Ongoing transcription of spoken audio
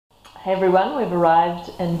Hey everyone, we've arrived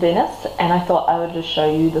in Venice and I thought I would just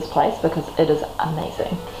show you this place because it is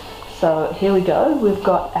amazing. So here we go, we've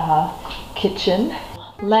got our kitchen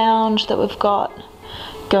lounge that we've got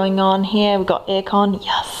going on here. We've got aircon,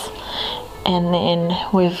 yes. And then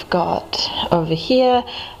we've got over here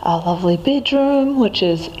our lovely bedroom, which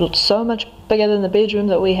is so much bigger than the bedroom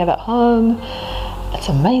that we have at home. It's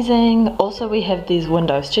amazing. Also we have these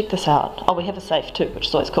windows, check this out. Oh, we have a safe too, which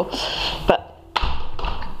is always cool. But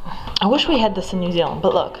I wish we had this in New Zealand,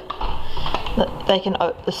 but look, they can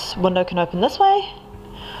this window can open this way,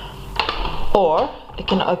 or it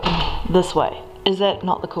can open this way. Is that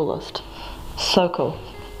not the coolest? So cool.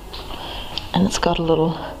 And it's got a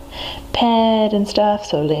little pad and stuff,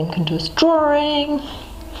 so Liam can do his drawing.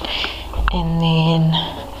 And then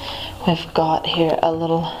we've got here a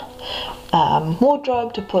little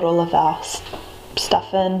wardrobe to put all of our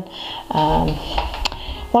stuff in.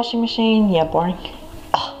 Washing machine, yeah, boring.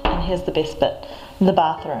 Here's the best bit, the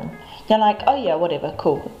bathroom. You're like, oh yeah, whatever,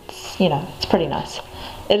 cool. It's, you know, it's pretty nice.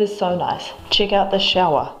 It is so nice. Check out the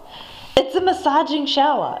shower. It's a massaging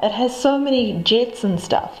shower. It has so many jets and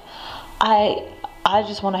stuff. I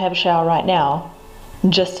just want to have a shower right now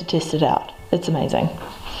just to test it out. It's amazing.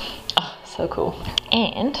 Oh, so cool.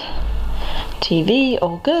 And TV,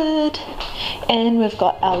 all good. And we've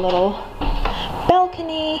got our little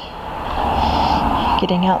balcony.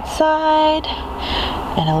 Getting outside.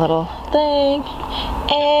 And a little thing,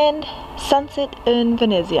 and sunset in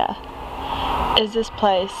Venezia. Is this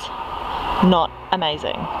place not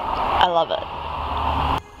amazing? I love it.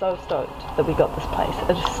 So stoked that we got this place.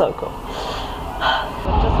 It is so cool.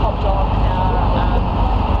 We've just hopped on our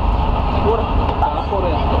water bus,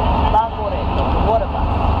 water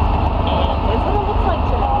bus, and here's what it looks like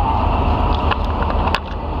today.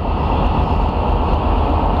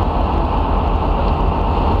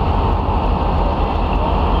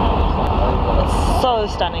 So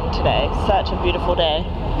stunning today, such a beautiful day.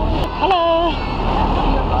 Hello!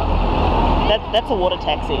 That's a water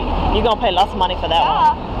taxi. You're gonna pay lots of money for that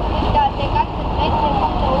one.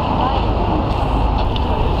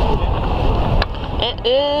 It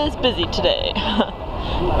is busy today.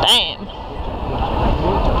 Damn.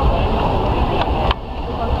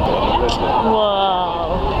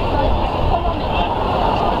 Whoa.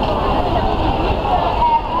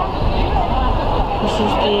 This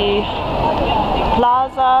is the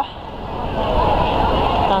Plaza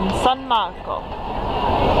San Marco.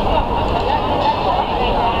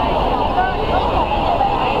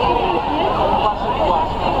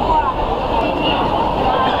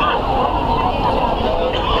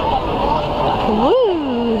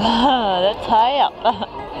 Woo! That's high up. Oh,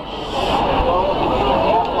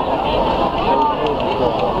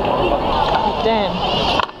 damn.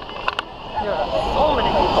 There are so many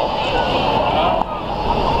people.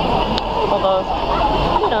 Although,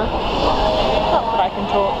 you know, not that I can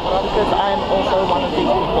talk because I'm also one of these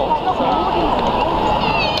people, so.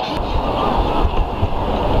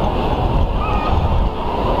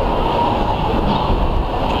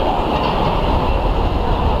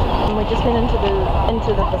 And we just went into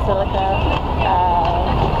the Basilica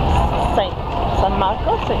San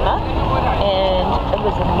Marco, and it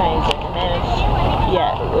was amazing.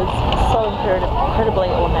 Yeah, it was so incredibly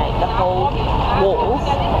ornate. The whole walls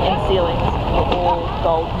and ceilings were all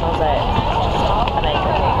gold mosaics. Just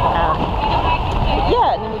amazing.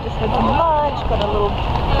 Yeah, and then we just had some lunch, got a little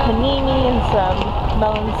panini and some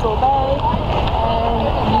melon sorbet, and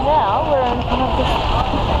now we're in front of this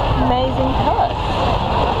amazing palace,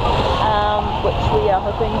 which we are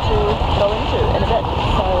hoping to go into in a bit.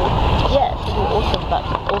 So yeah, it should be awesome, but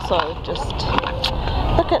also just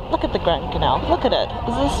Look at the Grand Canal. Look at it.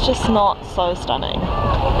 Is this just not so stunning?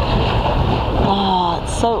 Ah, oh,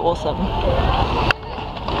 it's so awesome.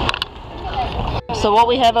 So what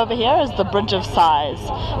we have over here is the Bridge of Sighs,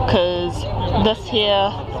 because this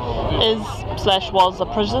here was a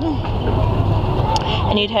prison,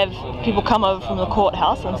 and you'd have people come over from the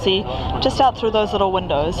courthouse and see just out through those little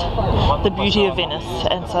windows the beauty of Venice,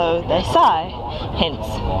 and so they sigh, hence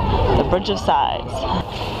the Bridge of Sighs.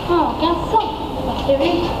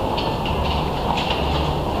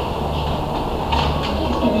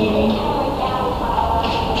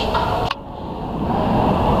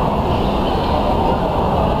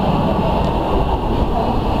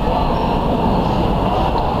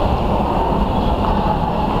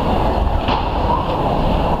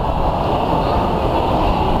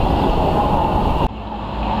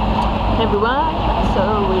 Everyone, so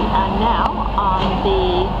we are now on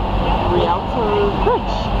the Rialto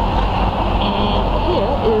Bridge, and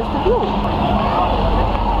here is the view.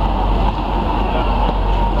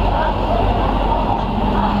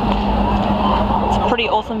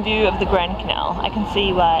 awesome view of the Grand Canal. I can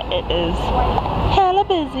see why it is hella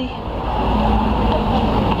busy.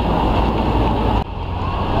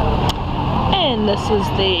 And this is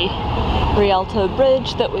the Rialto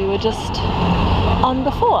Bridge that we were just on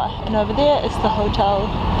before. And over there is the Hotel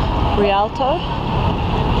Rialto.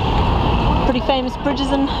 Pretty famous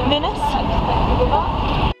bridges in Venice.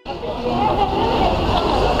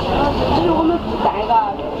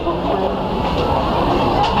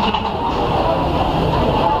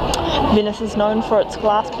 Venice is known for its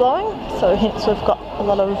glass blowing, so hence we've got a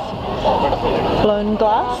lot of blown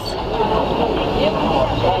glass.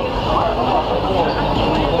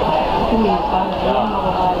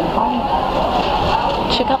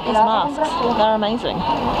 Check out these masks, they're amazing.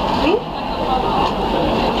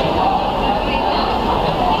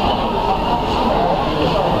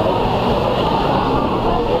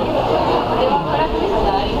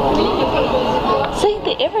 See,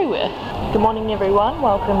 they're everywhere. Good morning everyone,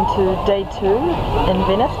 welcome to day 2 in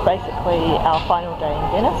Venice, basically our final day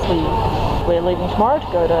in Venice. We're leaving tomorrow to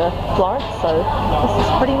go to Florence, so this is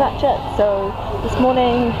pretty much it. So this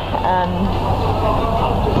morning,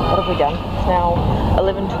 what have we done? It's now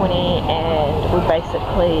 11:20 and we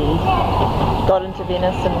basically got into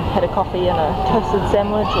Venice and had a coffee and a toasted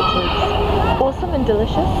sandwich, which was awesome and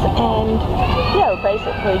delicious. And yeah, we're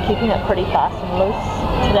basically keeping it pretty fast and loose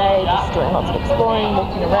today, just doing lots of exploring,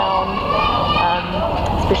 walking around,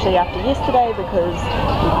 especially after yesterday because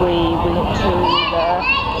we went to the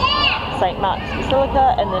St. Mark's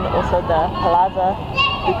Basilica and then also the Palazzo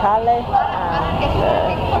Ducale,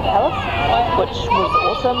 the palace, which was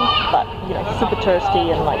awesome, but you know, super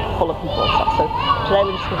touristy and like full of people and stuff. So today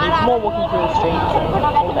we're just going to do more walking through the streets and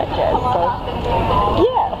all of that jazz. So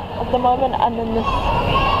yeah, at the moment I'm in this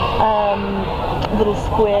little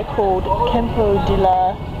square called Campo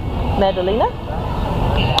della Maddalena,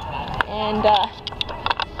 and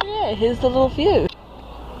yeah, here's the little view.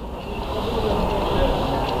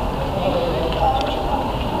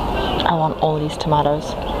 I want all these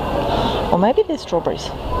tomatoes. Or maybe they're strawberries.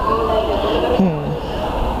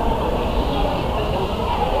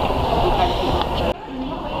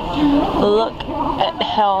 Look at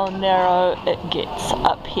how narrow it gets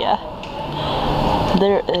up here.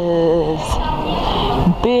 There is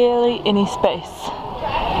barely any space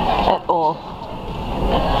at all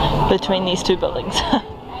between these two buildings.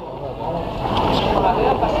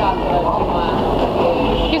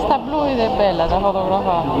 Questa blu ed è bella da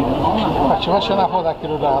fotografare. Ci faccio una foto a che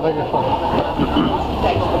lo dà, che fa.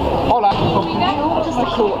 Hola. Just a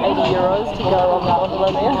cool 80 euros to go on the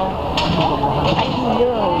gondola there. 80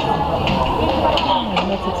 euros. Damn,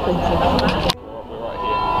 that's expensive.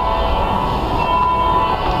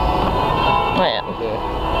 Oh yeah.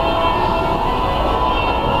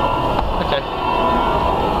 Okay.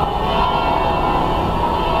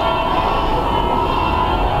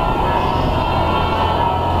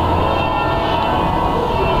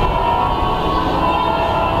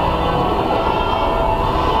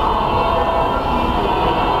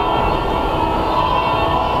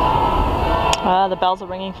 The bells are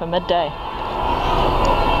ringing for midday.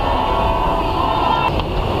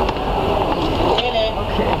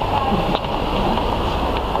 Okay.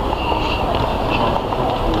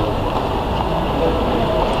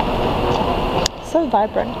 So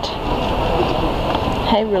vibrant.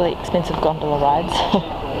 Hey, really expensive gondola rides.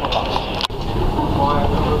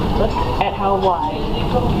 Look at how wide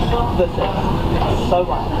this is. It's so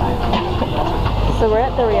wide. So we're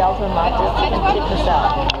at the Rialto market and check this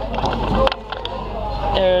out.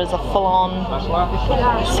 There is a full-on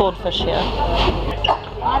swordfish here.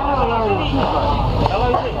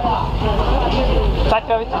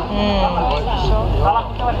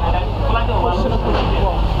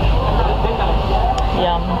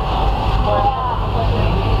 Yum.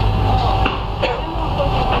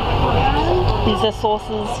 These are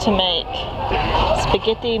sauces to make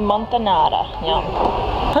spaghetti montanara. Yum.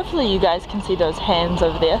 Hopefully you guys can see those hands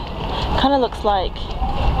over there. Kind of looks like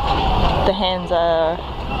the hands are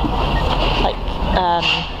like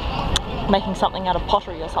making something out of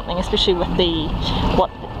pottery or something, especially with the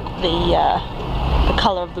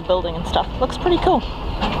color of the building and stuff. Looks pretty cool.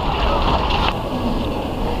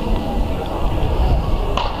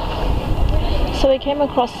 So we came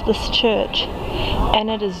across this church and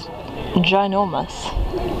it is ginormous.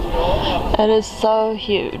 It is so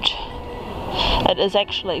huge. It is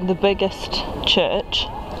actually the biggest church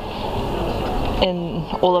in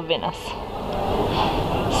all of Venice.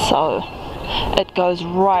 So it goes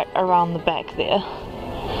right around the back there,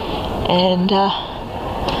 and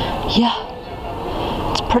yeah,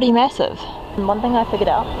 it's pretty massive. And one thing I figured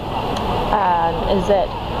out is that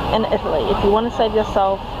in Italy, if you want to save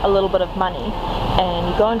yourself a little bit of money and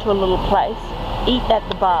you go into a little place, eat at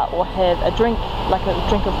the bar or have a drink, like a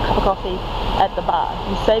drink of cup of coffee at the bar.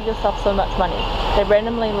 You save yourself so much money. They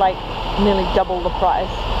randomly like nearly double the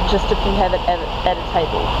price just if you have it at a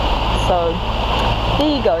table. So there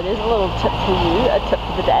you go, there's a little tip for you. A tip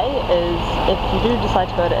for the day is if you do decide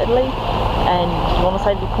to go to Italy and you want to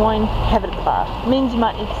save your coin, have it at the bar. It means you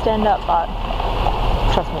might need to stand up, but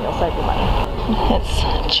trust me, you'll save your money. Let's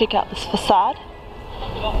check out this facade.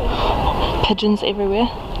 Pigeons everywhere,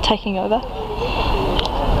 taking over.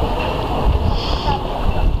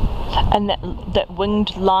 And that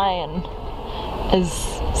winged lion is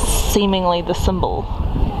seemingly the symbol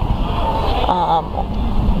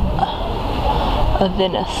of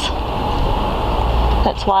Venice.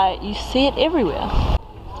 That's why you see it everywhere.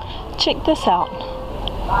 Check this out.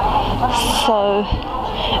 So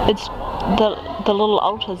it's the little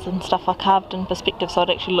altars and stuff are carved in perspective, so it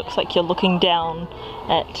actually looks like you're looking down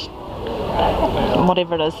at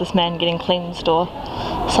whatever it is, this man getting cleansed or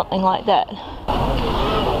something like that.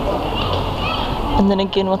 And then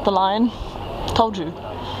again with the lion, told you.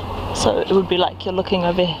 So it would be like you're looking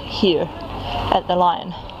over here at the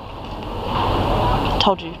lion.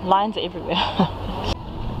 Told you, lions are everywhere.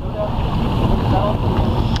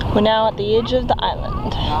 We're now at the edge of the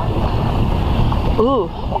island. Ooh,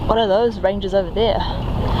 what are those ranges over there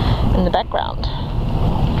in the background?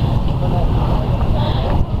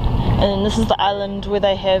 And this is the island where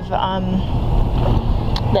they have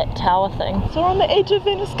that tower thing. So we're on the edge of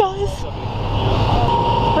Venice, guys. It's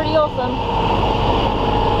pretty awesome.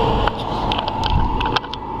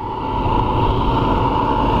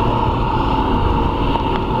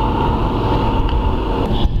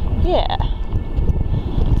 Yeah,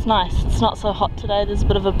 it's nice. It's not so hot today. There's a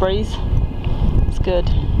bit of a breeze. It's good.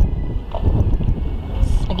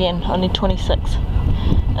 It's, again, only 26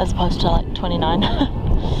 as opposed to like 29.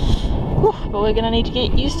 Whew, but we're gonna need to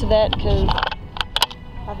get used to that because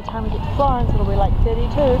by the time we get to Florence it'll be like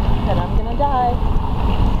 32 and I'm gonna die.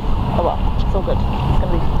 Oh well, it's all good.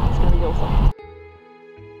 It's gonna be awesome.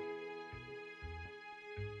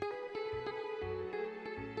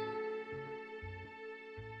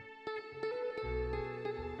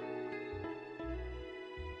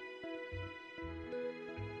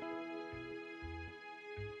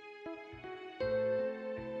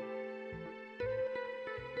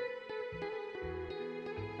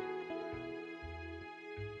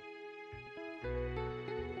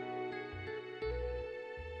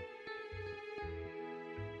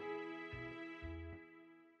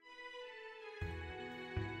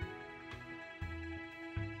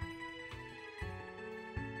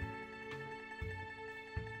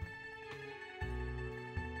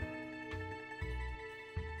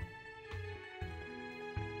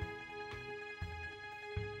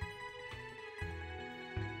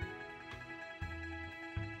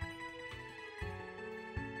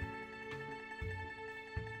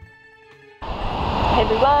 Hey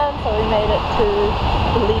everyone, so we made it to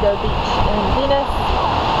the Lido beach in Venice,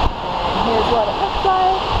 and here's what it looks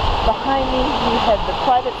like. Behind me you have the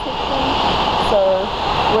private section, so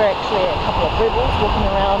we're actually a couple of rebels walking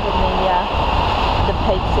around in the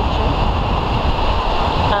paid section.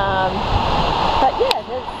 But yeah,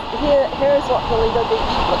 here is what the Lido beach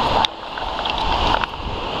looks like.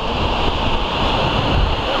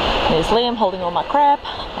 There's Liam holding all my crap.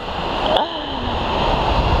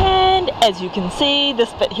 And as you can see,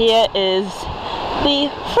 this bit here is the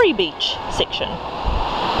free beach section.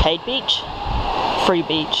 Paid beach, free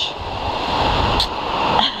beach.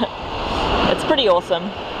 It's pretty awesome.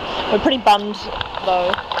 We're pretty bummed though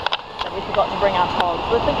that we forgot to bring our togs.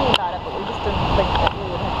 We're thinking about it, but we just didn't think that we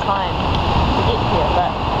would have time to get here. But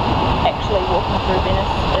actually walking through Venice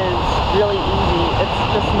is really easy.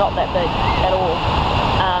 It's just not that big at all.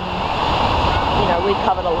 You know, we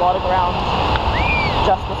covered a lot of ground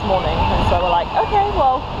just this morning, and so we're like, okay,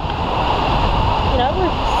 well, you know,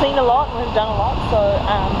 we've seen a lot and we've done a lot, so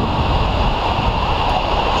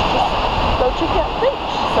let's just go check out the beach.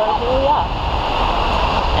 So here we are,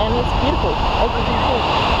 and it's beautiful, as you can see,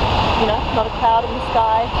 you know, not a cloud in the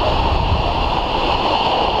sky.